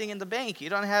have anything in the bank. You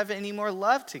don't have any more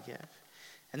love to give.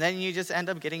 And then you just end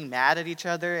up getting mad at each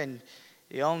other and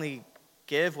you only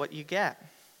give what you get.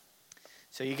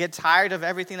 So you get tired of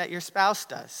everything that your spouse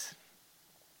does.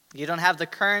 You don't have the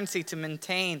currency to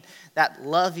maintain that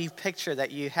lovey picture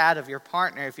that you had of your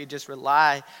partner if you just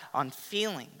rely on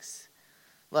feelings.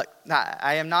 Look,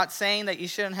 I am not saying that you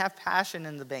shouldn't have passion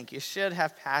in the bank. You should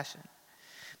have passion.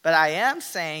 But I am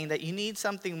saying that you need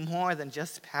something more than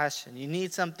just passion. You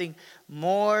need something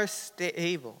more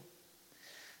stable.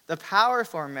 The power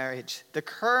for marriage, the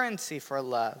currency for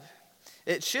love,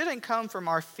 it shouldn't come from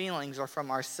our feelings or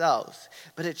from ourselves,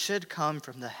 but it should come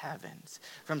from the heavens,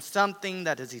 from something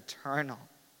that is eternal.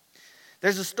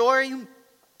 There's a story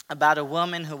about a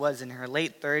woman who was in her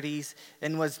late 30s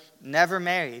and was never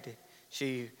married.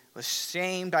 She was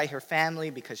shamed by her family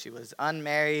because she was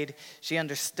unmarried.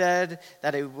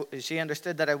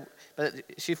 But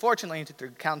she fortunately,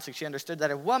 through counseling, she understood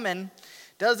that a woman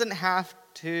doesn't have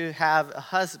to have a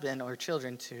husband or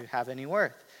children to have any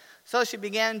worth. So she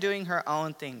began doing her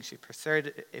own thing. She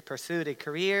pursued a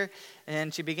career,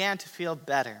 and she began to feel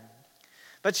better.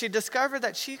 But she discovered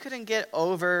that she couldn't get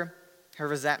over her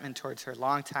resentment towards her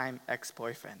longtime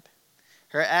ex-boyfriend.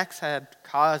 Her ex had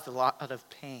caused a lot of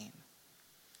pain.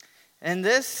 And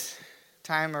this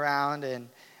time around,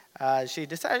 she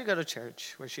decided to go to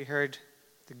church where she heard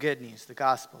the good news, the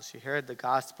gospel. She heard the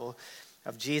gospel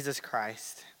of Jesus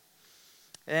Christ.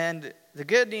 And the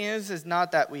good news is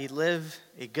not that we live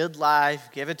a good life,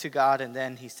 give it to God, and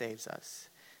then he saves us.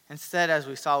 Instead, as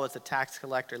we saw with the tax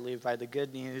collector Levi, the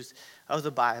good news of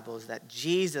the Bible is that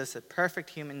Jesus, a perfect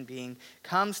human being,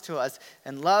 comes to us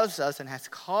and loves us and has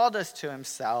called us to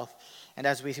himself. And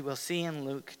as we will see in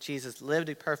Luke, Jesus lived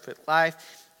a perfect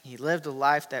life. He lived a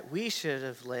life that we should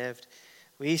have lived.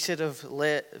 We should have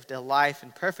lived a life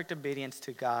in perfect obedience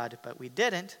to God, but we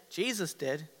didn't. Jesus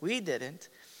did. We didn't.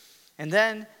 And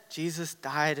then Jesus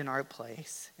died in our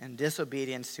place in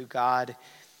disobedience to God.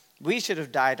 We should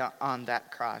have died on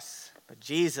that cross, but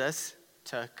Jesus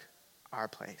took our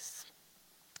place.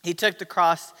 He took the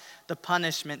cross, the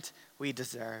punishment we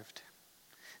deserved.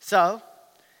 So,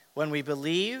 when we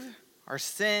believe, our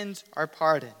sins are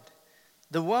pardoned.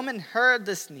 The woman heard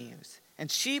this news, and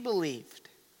she believed,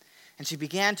 and she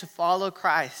began to follow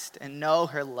Christ and know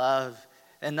her love,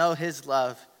 and know his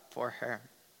love for her.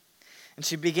 And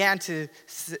she began to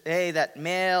say that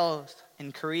males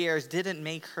and careers didn't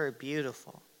make her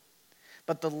beautiful.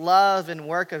 But the love and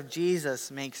work of Jesus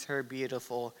makes her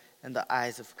beautiful in the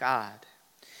eyes of God.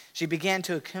 She began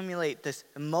to accumulate this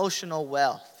emotional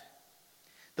wealth.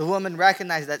 The woman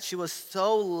recognized that she was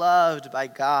so loved by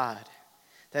God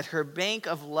that her bank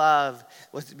of love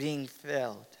was being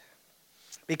filled.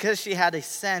 Because she had a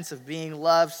sense of being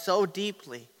loved so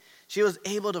deeply, she was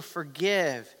able to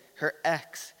forgive her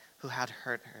ex who had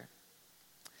hurt her.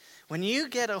 When you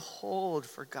get a hold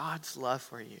for God's love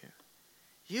for you,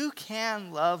 you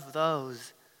can love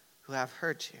those who have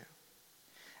hurt you.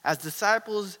 As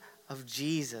disciples of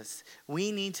Jesus,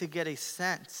 we need to get a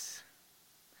sense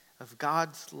of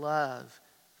God's love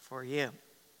for you.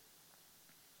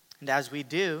 And as we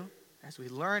do, as we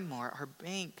learn more, our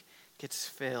bank gets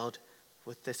filled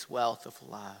with this wealth of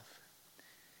love.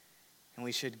 And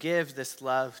we should give this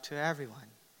love to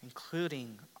everyone,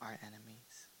 including our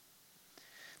enemies.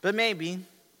 But maybe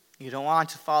you don't want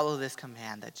to follow this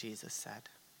command that Jesus said.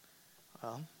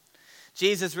 Well,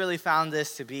 Jesus really found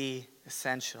this to be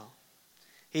essential.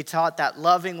 He taught that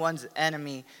loving one's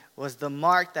enemy was the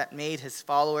mark that made his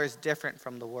followers different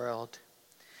from the world.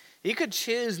 You could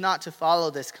choose not to follow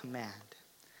this command.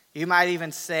 You might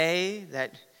even say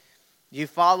that you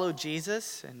follow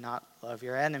Jesus and not love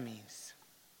your enemies.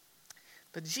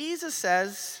 But Jesus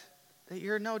says that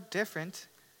you're no different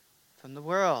from the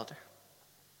world.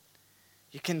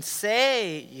 You can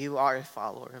say you are a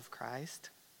follower of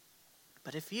Christ,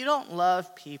 but if you don't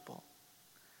love people,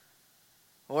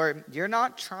 or you're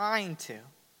not trying to,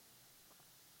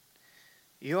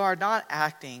 you are not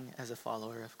acting as a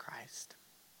follower of Christ.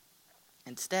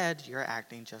 Instead, you're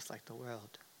acting just like the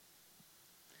world.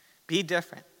 Be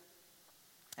different,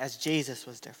 as Jesus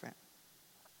was different.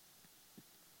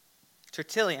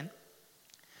 Tertullian,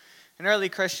 an early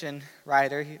Christian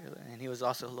writer, and he was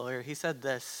also a lawyer, he said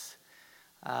this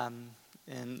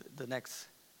in the next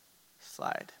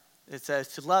slide. It says,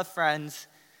 "To love friends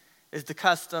is the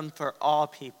custom for all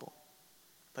people,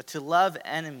 but to love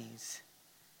enemies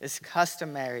is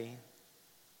customary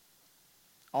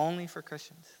only for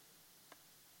Christians."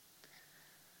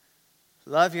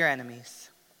 Love your enemies.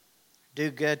 Do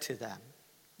good to them.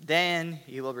 Then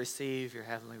you will receive your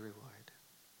heavenly reward.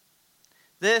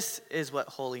 This is what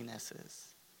holiness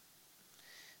is.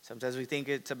 Sometimes we think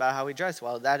it's about how we dress.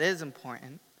 Well, that is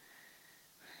important.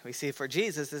 We see for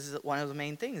Jesus, this is one of the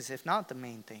main things, if not the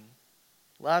main thing.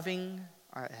 Loving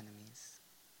our enemies.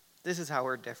 This is how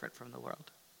we're different from the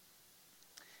world.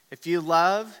 If you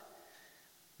love,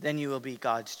 then you will be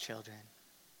God's children.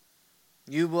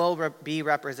 You will be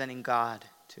representing God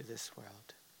to this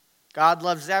world. God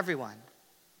loves everyone.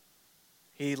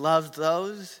 He loves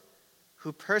those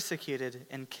who persecuted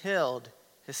and killed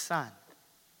his son.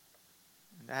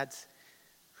 That's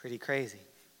pretty crazy.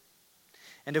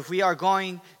 And if we are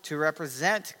going to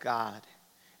represent God,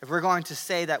 if we're going to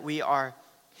say that we are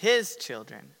his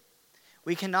children,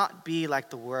 we cannot be like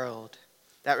the world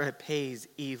that repays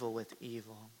evil with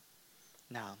evil.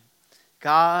 No,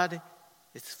 God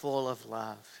is full of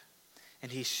love,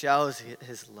 and he shows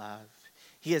his love.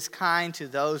 He is kind to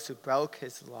those who broke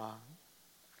his law.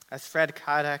 As Fred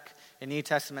Kodak, a New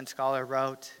Testament scholar,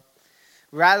 wrote,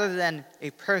 rather than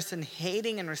a person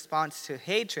hating in response to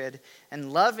hatred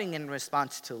and loving in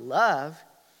response to love,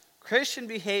 Christian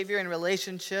behavior and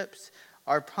relationships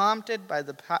are prompted by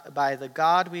the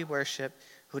God we worship,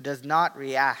 who does not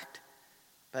react,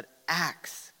 but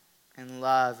acts in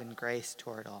love and grace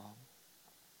toward all.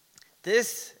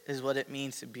 This is what it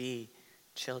means to be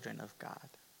children of God.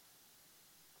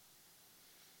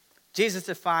 Jesus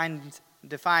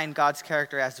defined God's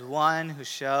character as one who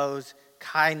shows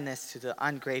kindness to the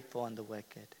ungrateful and the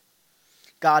wicked.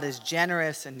 God is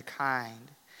generous and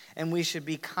kind, and we should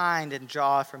be kind and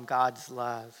draw from God's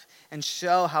love and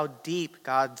show how deep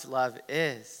God's love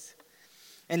is.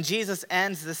 And Jesus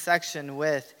ends this section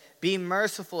with, be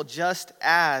merciful just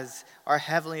as our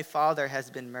Heavenly Father has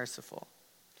been merciful.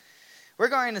 We're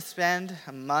going to spend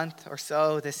a month or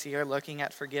so this year looking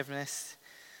at forgiveness.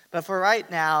 But for right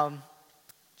now,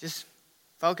 just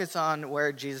focus on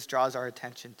where Jesus draws our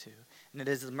attention to. And it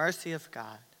is the mercy of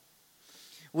God.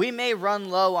 We may run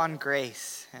low on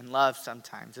grace and love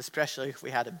sometimes, especially if we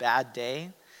had a bad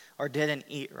day or didn't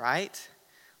eat right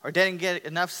or didn't get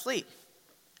enough sleep.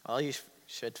 Well, you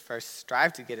should first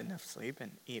strive to get enough sleep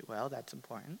and eat well. That's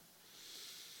important.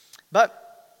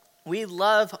 But we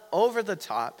love over the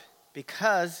top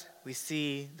because we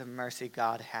see the mercy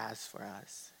God has for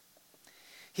us.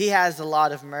 He has a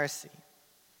lot of mercy.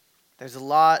 There's a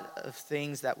lot of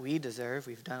things that we deserve.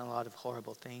 We've done a lot of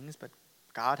horrible things, but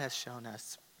God has shown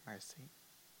us mercy.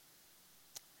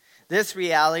 This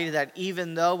reality that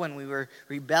even though when we were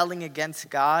rebelling against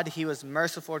God, he was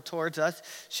merciful towards us,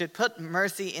 should put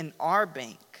mercy in our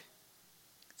bank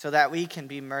so that we can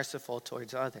be merciful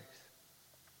towards others.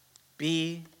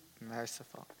 Be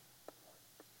merciful.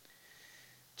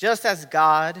 Just as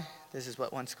God, this is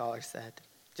what one scholar said,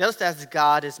 just as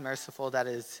God is merciful, that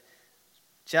is,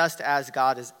 just as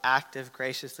God is active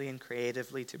graciously and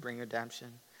creatively to bring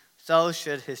redemption, so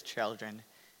should his children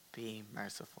be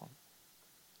merciful.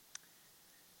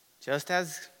 Just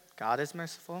as God is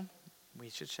merciful, we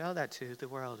should show that to the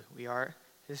world. We are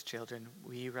his children.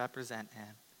 We represent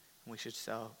him. We should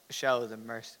show the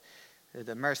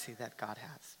mercy that God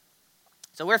has.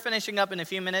 So we're finishing up in a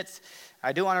few minutes.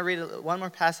 I do want to read one more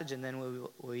passage, and then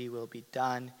we will be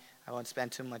done. I won't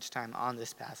spend too much time on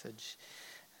this passage.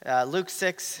 Luke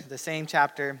 6, the same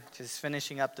chapter, just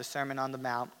finishing up the Sermon on the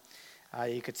Mount.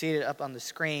 You could see it up on the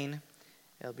screen.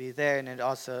 It'll be there, and it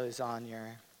also is on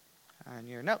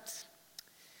your notes.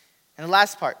 And the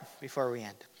last part before we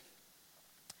end.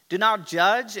 Do not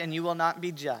judge, and you will not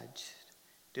be judged.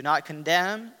 Do not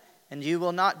condemn, and you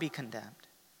will not be condemned.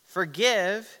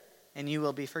 Forgive, and you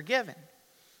will be forgiven.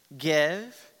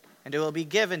 Give, and it will be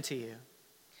given to you.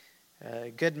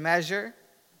 A good measure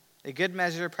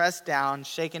pressed down,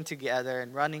 shaken together,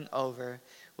 and running over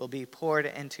will be poured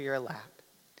into your lap.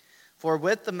 For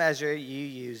with the measure you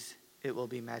use, it will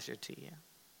be measured to you.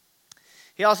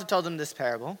 He also told them this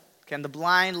parable. Can the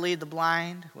blind lead the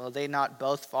blind? Will they not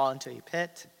both fall into a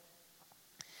pit?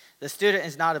 The student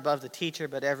is not above the teacher,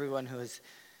 but everyone who is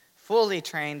fully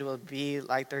trained will be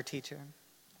like their teacher.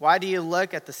 Why do you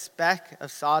look at the speck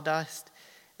of sawdust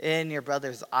in your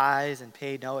brother's eyes and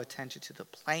pay no attention to the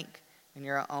plank in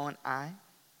your own eye?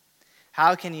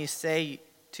 How can you say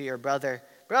to your brother,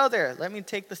 "Brother, let me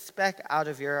take the speck out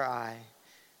of your eye,"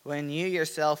 when you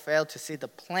yourself fail to see the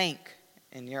plank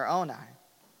in your own eye?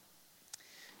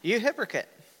 You hypocrite.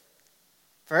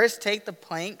 First take the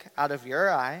plank out of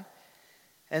your eye,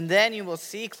 and then you will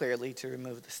see clearly to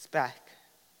remove the speck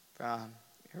from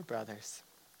your brother's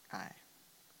eye.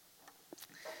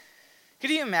 Could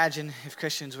you imagine if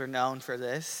Christians were known for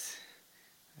this?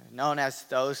 Known as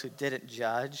those who didn't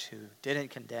judge, who didn't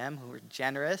condemn, who were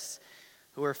generous,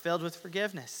 who were filled with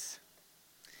forgiveness.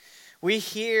 We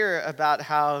hear about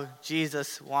how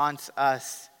Jesus wants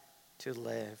us to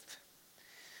live.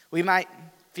 We might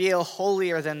feel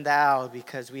holier than thou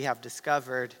because we have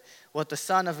discovered what the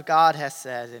Son of God has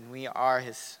said and we are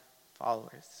his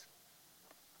followers.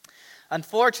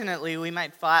 Unfortunately, we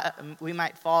might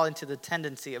fall into the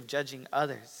tendency of judging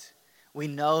others. We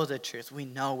know the truth. We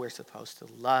know we're supposed to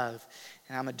love,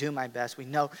 and I'm going to do my best. We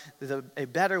know there's a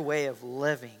better way of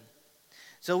living.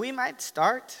 So we might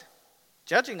start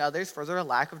judging others for their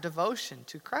lack of devotion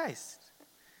to Christ.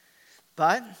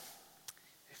 But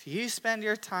if you spend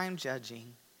your time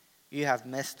judging, you have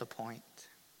missed the point.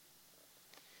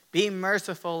 Be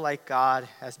merciful like God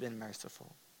has been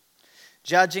merciful.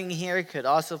 Judging here could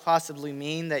also possibly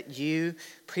mean that you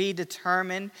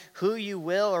predetermine who you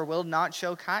will or will not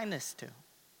show kindness to.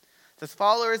 The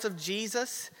followers of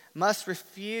Jesus must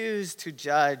refuse to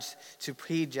judge, to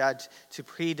prejudge, to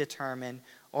predetermine,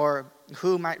 or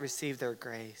who might receive their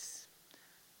grace.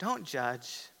 Don't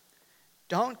judge.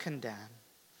 Don't condemn.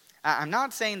 I'm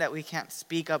not saying that we can't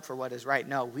speak up for what is right.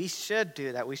 No, we should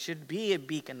do that. We should be a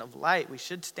beacon of light. We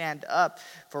should stand up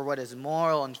for what is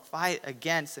moral and fight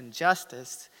against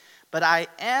injustice. But I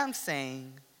am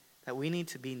saying that we need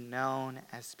to be known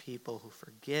as people who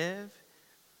forgive,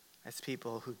 as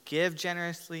people who give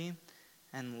generously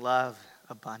and love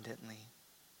abundantly.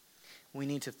 We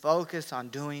need to focus on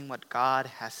doing what God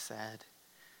has said,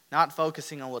 not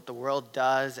focusing on what the world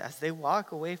does as they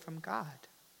walk away from God.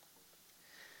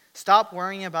 Stop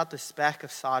worrying about the speck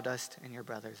of sawdust in your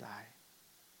brother's eye.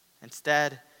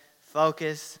 Instead,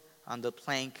 focus on the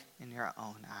plank in your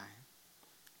own eye.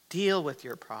 Deal with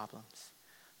your problems.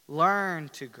 Learn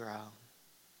to grow.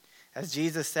 As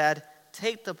Jesus said,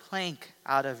 take the plank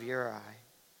out of your eye.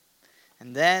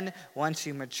 And then once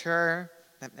you mature,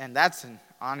 and that's an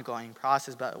ongoing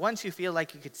process, but once you feel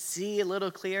like you could see a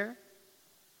little clearer,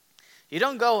 you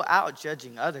don't go out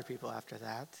judging other people after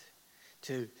that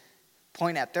to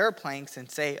point at their planks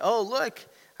and say, oh, look,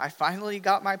 I finally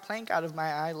got my plank out of my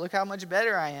eye. Look how much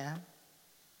better I am.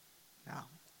 No.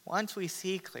 Once we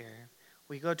see clear,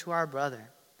 we go to our brother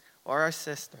or our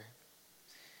sister,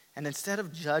 and instead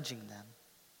of judging them,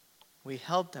 we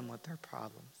help them with their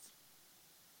problems.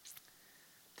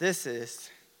 This is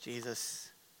Jesus'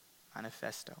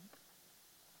 Manifesto.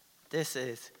 This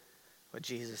is what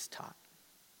Jesus taught.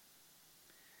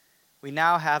 We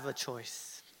now have a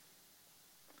choice.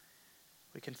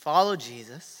 We can follow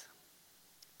Jesus,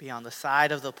 be on the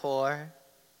side of the poor,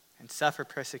 and suffer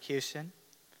persecution.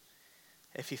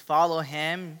 If you follow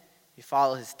him, you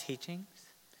follow his teachings.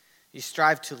 You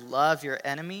strive to love your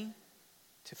enemy,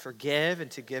 to forgive,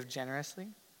 and to give generously.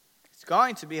 It's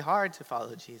going to be hard to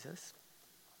follow Jesus,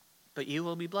 but you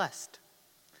will be blessed.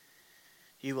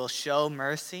 You will show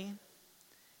mercy.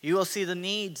 You will see the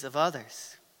needs of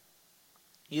others.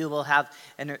 You will have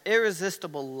an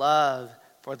irresistible love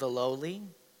for the lowly,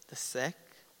 the sick,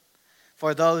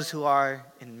 for those who are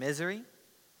in misery,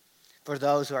 for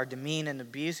those who are demeaned and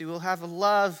abused. You will have a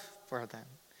love for them,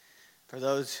 for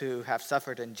those who have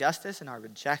suffered injustice and are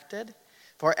rejected,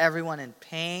 for everyone in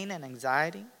pain and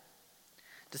anxiety.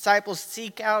 Disciples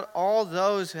seek out all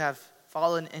those who have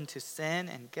fallen into sin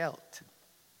and guilt.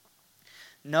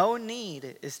 No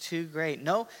need is too great.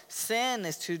 No sin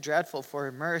is too dreadful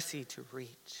for mercy to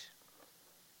reach.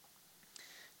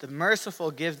 The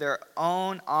merciful give their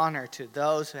own honor to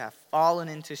those who have fallen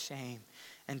into shame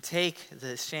and take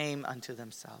the shame unto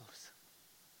themselves.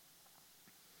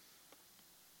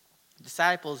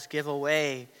 Disciples give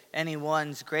away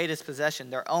anyone's greatest possession,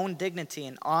 their own dignity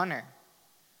and honor,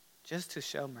 just to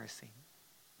show mercy.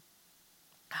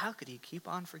 How could you keep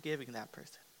on forgiving that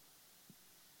person?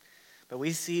 But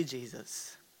we see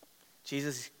Jesus.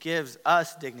 Jesus gives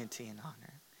us dignity and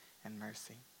honor and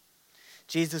mercy.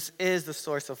 Jesus is the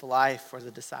source of life for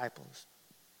the disciples.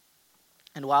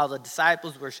 And while the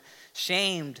disciples were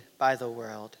shamed by the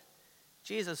world,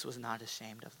 Jesus was not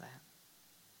ashamed of that.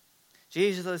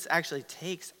 Jesus actually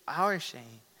takes our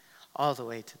shame all the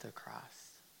way to the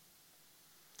cross.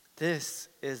 This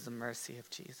is the mercy of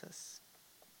Jesus.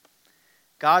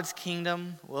 God's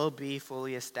kingdom will be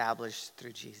fully established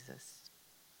through Jesus.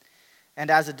 And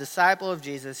as a disciple of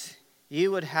Jesus,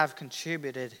 you would have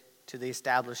contributed to the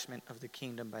establishment of the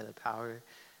kingdom by the power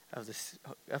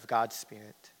of God's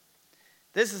Spirit.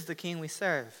 This is the King we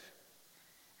serve.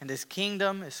 And his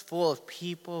kingdom is full of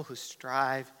people who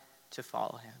strive to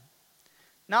follow him.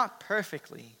 Not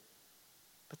perfectly,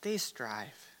 but they strive.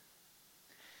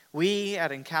 We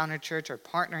at Encounter Church are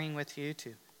partnering with you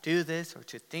to do this or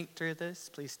to think through this.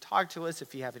 Please talk to us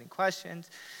if you have any questions,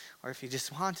 or if you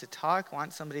just want to talk,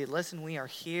 want somebody to listen. We are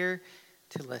here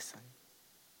to listen.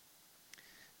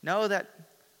 Know that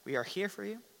we are here for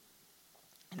you.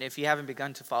 And if you haven't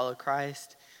begun to follow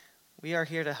Christ, we are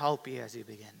here to help you as you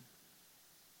begin.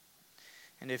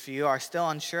 And if you are still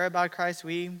unsure about Christ,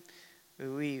 we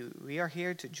are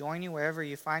here to join you wherever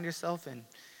you find yourself and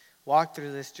walk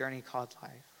through this journey called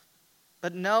life.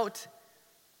 But note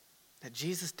that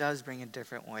Jesus does bring a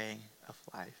different way of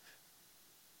life.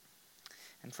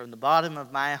 And from the bottom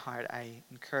of my heart, I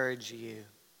encourage you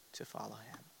to follow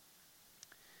him.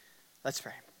 Let's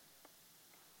pray.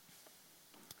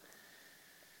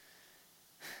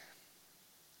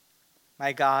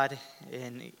 My God,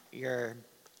 in your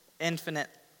infinite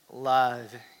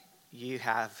love, you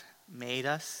have made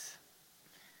us.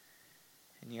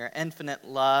 In your infinite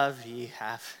love, you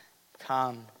have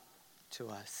come to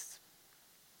us.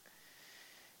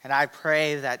 And I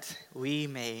pray that we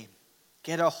may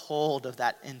get a hold of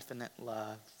that infinite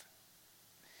love.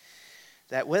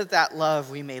 That with that love,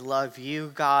 we may love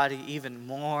you, God, even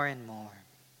more and more.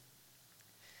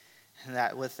 And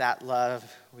that with that love,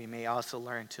 we may also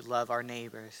learn to love our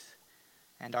neighbors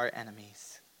and our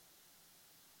enemies.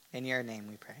 In your name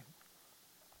we pray.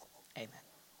 Amen.